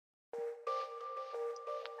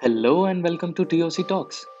Hello and welcome to TOC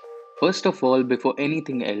Talks. First of all, before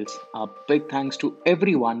anything else, a big thanks to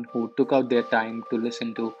everyone who took out their time to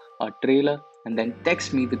listen to our trailer and then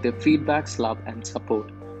text me with their feedbacks, love, and support.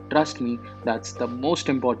 Trust me, that's the most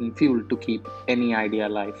important fuel to keep any idea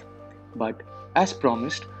alive. But as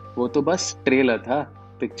promised, वो तो बस trailer था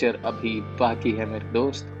picture अभी बाकी है मेरे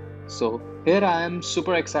दोस्त. So here I am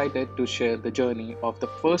super excited to share the journey of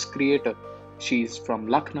the first creator. She's from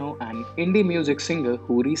Lucknow, an indie music singer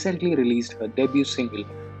who recently released her debut single,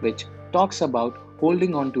 which talks about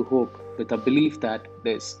holding on to hope with a belief that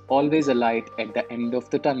there's always a light at the end of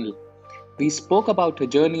the tunnel. We spoke about her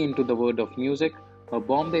journey into the world of music, her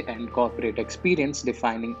Bombay and corporate experience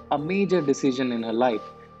defining a major decision in her life,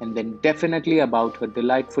 and then definitely about her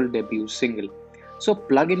delightful debut single. So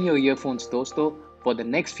plug in your earphones, dosto. For the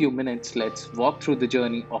next few minutes, let's walk through the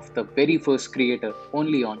journey of the very first creator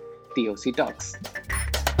only on TOC Talks.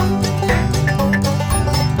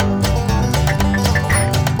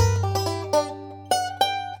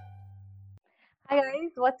 Hi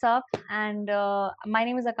guys, what's up? And my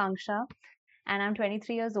name is Akanksha, and I'm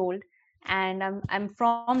 23 years old, and I'm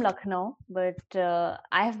from Lucknow, but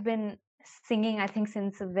I have been singing I think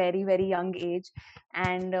since a very young age,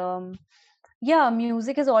 and yeah,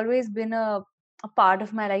 music has always been a part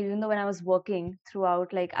of my life. Even though when I was working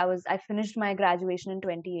throughout, like I finished my graduation in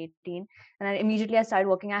 2018, and I started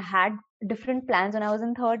working. I had different plans when I was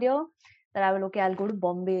in third year that I'll go to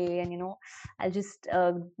Bombay and I'll just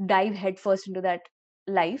dive headfirst into that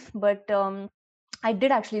life. But I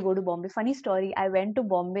did actually go to Bombay. Funny story, I went to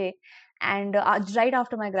Bombay and right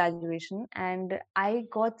after my graduation, and I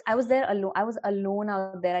was there alone. I was alone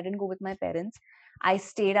out there. I didn't go with my parents. I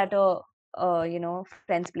stayed at a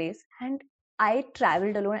friend's place, and I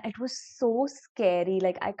traveled alone. It was so scary.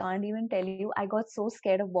 Like I can't even tell you. I got so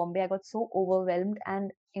scared of Bombay. I got so overwhelmed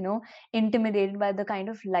and intimidated by the kind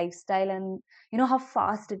of lifestyle and how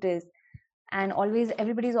fast it is, and always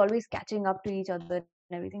everybody's always catching up to each other and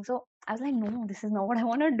everything. So I was like, no, this is not what I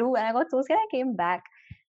want to do, and I got so scared. I came back,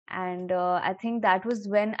 and I think that was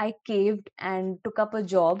when I caved and took up a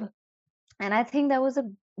job. And I think that was a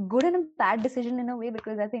good and a bad decision in a way,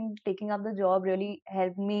 because I think taking up the job really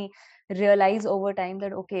helped me realize over time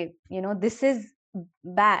that okay, this is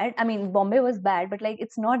bad. I mean, Bombay was bad, but like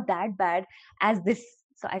it's not that bad as this.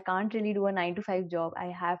 So I can't really do a 9 to 5 job. I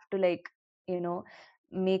have to like you know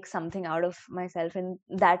make something out of myself in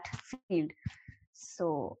that field.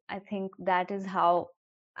 So I think that is how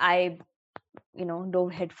I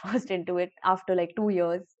dove headfirst into it after like 2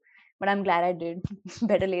 years. But I'm glad I did.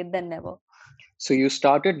 Better late than never. So you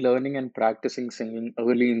started learning and practicing singing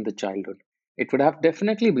early in the childhood. It would have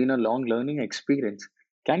definitely been a long learning experience.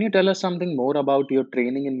 Can you tell us something more about your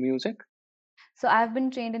training in music? So I've been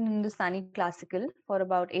trained in Hindustani classical for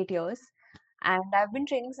about 8 years, and I've been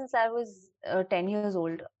training since I was 10 years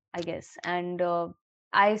old, I guess. And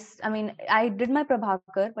I mean, I did my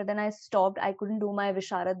Prabhakar, but then I stopped. I couldn't do my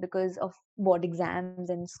Visharad because of board exams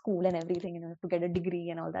and school and everything, to get a degree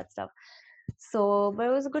and all that stuff. So, but it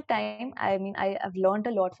was a good time. I mean, I've learned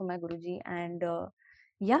a lot from my Guruji, and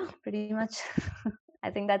yeah, pretty much. I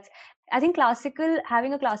think that's. I think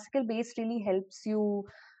having a classical base really helps you,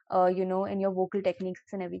 in your vocal techniques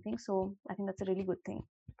and everything. So I think that's a really good thing.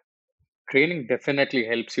 Training definitely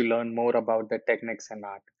helps you learn more about the techniques and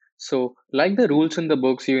art. So, like the rules in the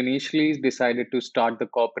books, you initially decided to start the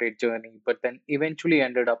corporate journey, but then eventually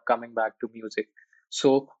ended up coming back to music.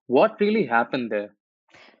 So, what really happened there?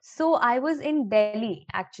 So I was in Delhi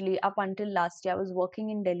actually up until last year. I was working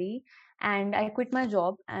in Delhi, and I quit my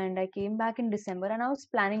job and I came back in December, and I was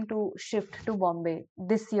planning to shift to Bombay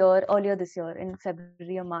earlier this year in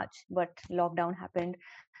February or March, but lockdown happened.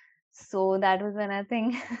 So that was when I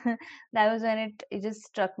think that was when it just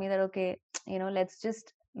struck me that okay, let's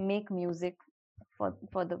just make music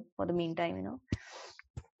for the meantime.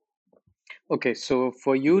 Okay, so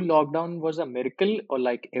for you, lockdown was a miracle, or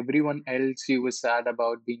like everyone else, you were sad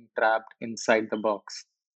about being trapped inside the box?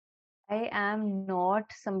 I am not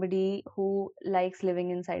somebody who likes living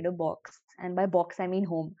inside a box, and by box I mean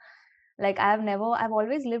home. Like I've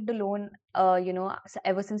always lived alone,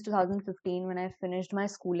 ever since 2015 when I finished my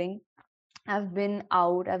schooling. I've been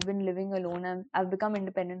out, I've been living alone, I've become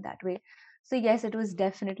independent that way. So yes, it was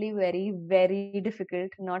definitely very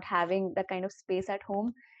difficult not having that kind of space at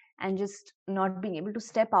home, and just not being able to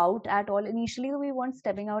step out at all. Initially we weren't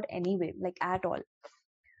stepping out anyway, like at all.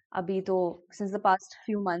 Abhi to, since the past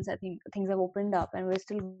few months, I think things have opened up and we're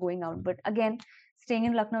still going out. But again, staying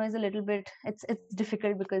in Lucknow is a little bit, it's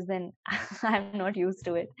difficult because then I'm not used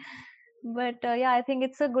to it. But yeah, I think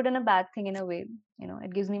it's a good and a bad thing in a way.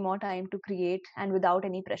 It gives me more time to create and without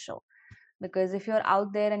any pressure. because if you're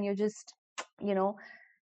out there and you're just, you know,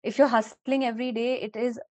 if you're hustling every day, it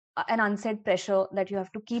is an unsaid pressure that you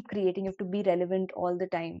have to keep creating, you have to be relevant all the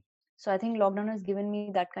time. So I think lockdown has given me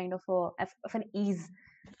that kind of an ease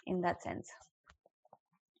in that sense.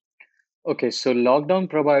 Okay, so lockdown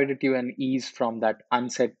provided you an ease from that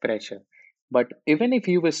unsaid pressure. But even if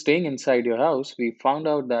you were staying inside your house, we found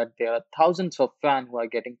out that there are thousands of fans who are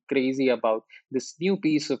getting crazy about this new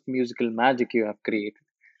piece of musical magic you have created.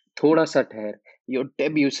 Thoda Sa Thehr, your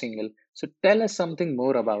debut single. So tell us something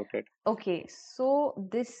more about it. Okay, so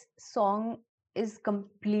this song is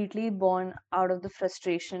completely born out of the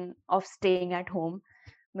frustration of staying at home,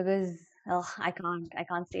 because I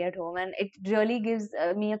can't stay at home, and it really gives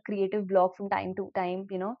me a creative block from time to time,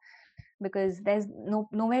 because there's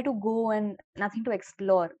nowhere to go and nothing to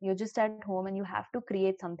explore. You're just at home and you have to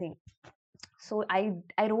create something. So I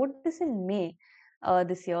wrote this in May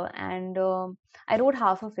this year, and I wrote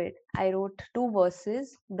half of it. I wrote two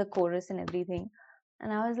verses, the chorus and everything,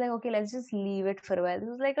 and I was like, okay, let's just leave it for a while. This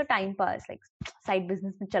was like a time pass, like side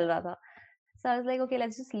business mein chal raha tha. So I was like, okay,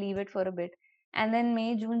 let's just leave it for a bit. And then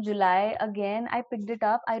May, June, July, again, I picked it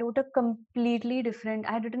up. I had written a completely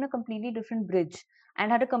different bridge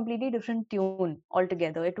and had a completely different tune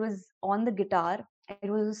altogether. It was on the guitar. It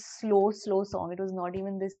was a slow, slow song. It was not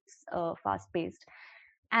even this fast paced.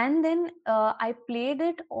 And then I played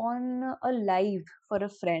it on a live for a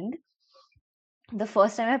friend, the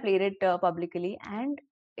first time I played it publicly, and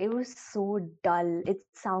it was so dull. It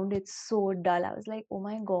sounded so dull. I was like, oh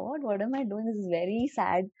my God, what am I doing? This is very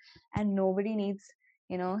sad, and nobody needs,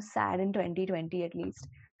 sad in 2020 at least.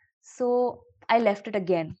 So I left it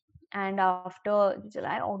again. And after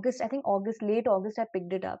July, August, I think August, late August, I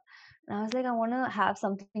picked it up. And I was like, I want to have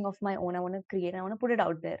something of my own. I want to create, I want to put it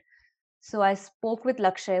out there. So I spoke with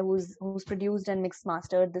Lakshay, who's produced and mixed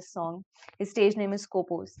mastered this song. His stage name is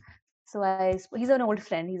Scopos. So he's an old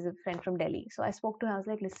friend. He's a friend from Delhi. So I spoke to him. I was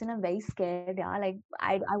like, listen, I'm very scared. Yeah, like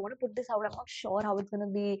I want to put this out. I'm not sure how it's gonna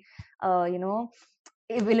be.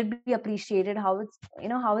 Will it be appreciated? How is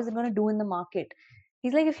it gonna do in the market?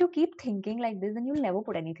 He's like, if you keep thinking like this, then you'll never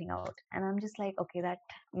put anything out. And I'm just like, okay, that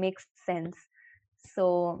makes sense.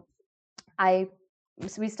 So I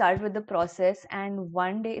we started with the process, and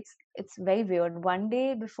one day it's very weird. One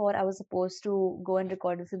day before I was supposed to go and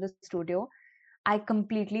record this in the studio, I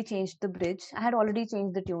completely changed the bridge. I had already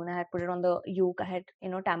changed the tune. I had put it on the uke. I had,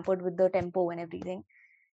 tampered with the tempo and everything.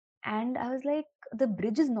 And I was like, the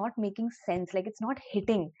bridge is not making sense. Like, it's not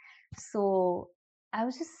hitting. So I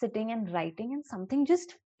was just sitting and writing, and something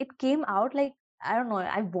just, it came out like, I don't know,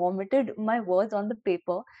 I vomited my words on the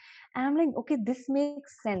paper. And I'm like, okay, this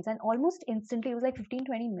makes sense. And almost instantly, it was like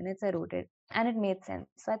 15-20 minutes I wrote it, and it made sense.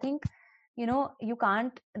 So I think, you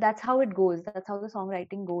can't, that's how it goes. That's how the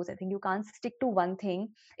songwriting goes. I think you can't stick to one thing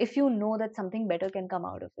if you know that something better can come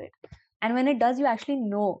out of it. And when it does, you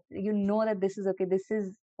know that this is okay, this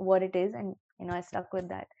is what it is. And I stuck with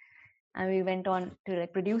that, and we went on to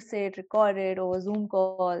like produce it, record it over Zoom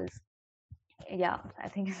calls. Yeah, I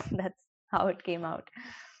think that's how it came out.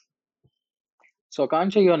 So,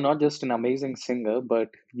 Akansha, you're not just an amazing singer, but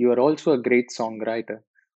you are also a great songwriter.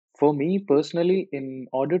 For me personally, in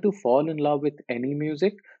order to fall in love with any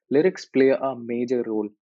music, lyrics play a major role.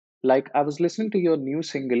 Like, I was listening to your new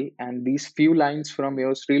single, and these few lines from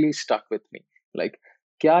yours really stuck with me. Like,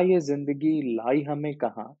 क्या ये जिंदगी लाई हमें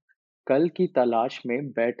कहाँ, कल की तलाश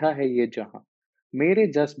में बैठा है ये जहां, मेरे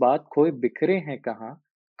जज्बात खोए बिखरे हैं कहाँ,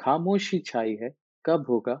 खामोशी छाई है, कब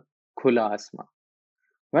होगा खुला आसमां.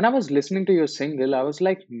 When I was listening to your single, I was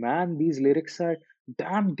like, man, these lyrics are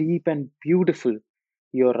damn deep and beautiful.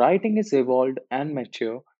 Your writing is evolved and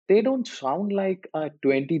mature. They don't sound like a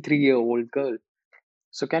 23-year-old girl.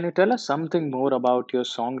 So, can you tell us something more about your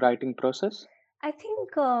songwriting process? I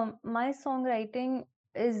think my songwriting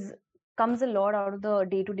is comes a lot out of the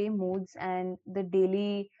day-to-day moods and the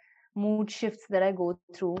daily mood shifts that I go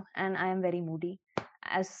through, and I am very moody.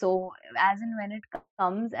 As and when it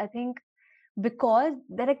comes, I think, because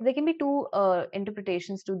there can be two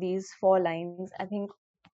interpretations to these four lines. I think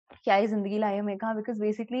क्या ही जिंदगी लाई हमें कहाँ, because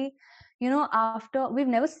basically, after we've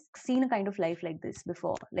never seen a kind of life like this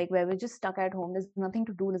before, like where we're just stuck at home, there's nothing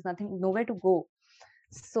to do, there's nothing, nowhere to go.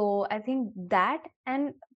 So I think that,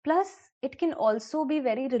 and plus it can also be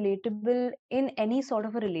very relatable in any sort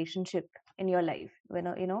of a relationship in your life,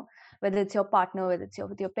 whether it's your partner, whether it's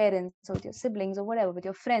with your parents or with your siblings or whatever, with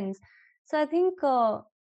your friends. So I think a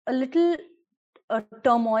little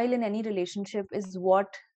turmoil in any relationship is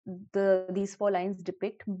what these four lines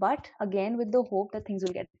depict, but again with the hope that things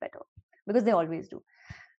will get better, because they always do.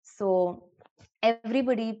 So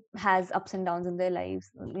everybody has ups and downs in their lives,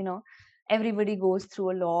 everybody goes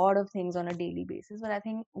through a lot of things on a daily basis, but I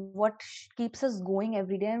think what keeps us going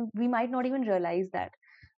every day, and we might not even realize that,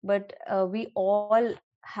 but we all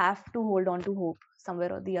have to hold on to hope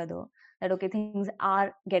somewhere or the other, that okay, things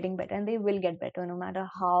are getting better and they will get better no matter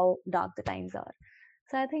how dark the times are.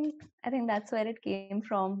 So I think that's where it came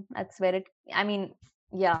from. That's where it, I mean,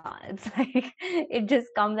 yeah, it's like it just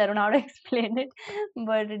comes. I don't know how to explain it,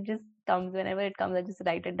 but it just comes whenever it comes. I just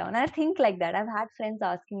write it down. I think like that. I've had friends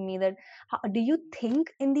asking me that, do you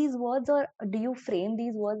think in these words or do you frame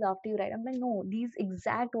these words after you write? I'm like, no, these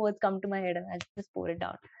exact words come to my head and I just pour it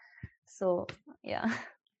down. So yeah.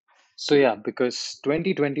 So, yeah, because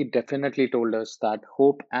 2020 definitely told us that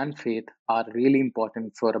hope and faith are really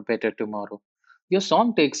important for a better tomorrow. Your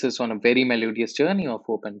song takes us on a very melodious journey of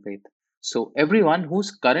hope and faith. So, everyone who's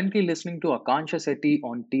currently listening to Akansha Sethi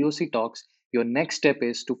on TOC Talks, your next step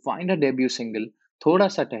is to find her debut single,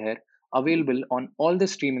 Thoda Sa Teher, available on all the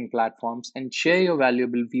streaming platforms, and share your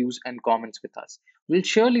valuable views and comments with us. We'll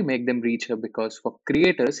surely make them reach her because for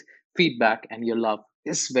creators, feedback and your love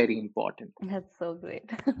is very important. That's so great.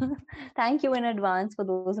 Thank you in advance for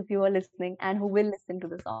those of you who are listening and who will listen to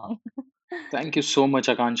the song. Thank you so much,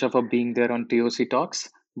 Akansha, for being there on TOC Talks.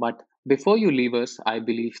 But before you leave us, I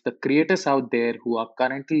believe the creators out there who are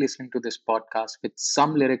currently listening to this podcast with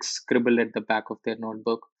some lyrics scribbled at the back of their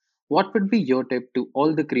notebook, what would be your tip to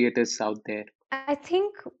all the creators out there? I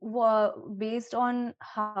think based on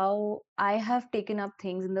how I have taken up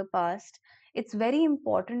things in the past, it's very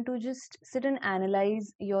important to just sit and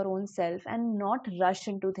analyze your own self and not rush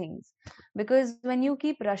into things. Because when you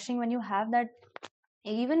keep rushing, when you have that,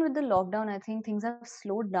 even with the lockdown, I think things have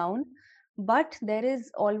slowed down, but there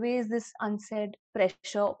is always this unsaid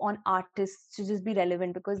pressure on artists to just be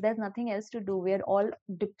relevant because there's nothing else to do. We're all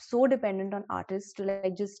so dependent on artists to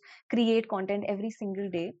like just create content every single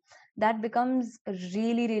day. That becomes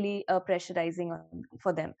really really pressurizing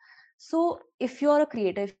for them. So if you're a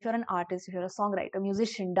creator, if you're an artist, if you're a songwriter,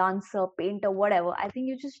 musician, dancer, painter, whatever, I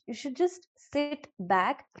think you should just sit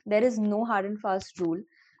back. There is no hard and fast rule.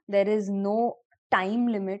 There is no time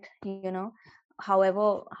limit,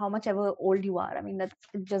 however, how much ever old you are. I mean, that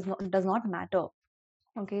it just does not matter.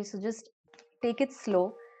 Okay, so just take it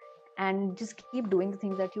slow and just keep doing the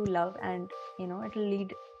things that you love, and it'll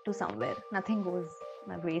lead to somewhere. Nothing goes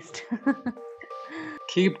waste.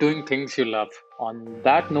 Keep doing things you love. On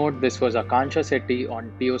that note, this was Akansha Sethi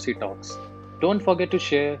on TOC Talks. Don't forget to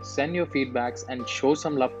share, send your feedbacks, and show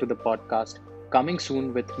some love to the podcast. Coming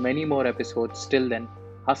soon with many more episodes. Till then,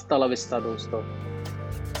 hasta la vista, dosto.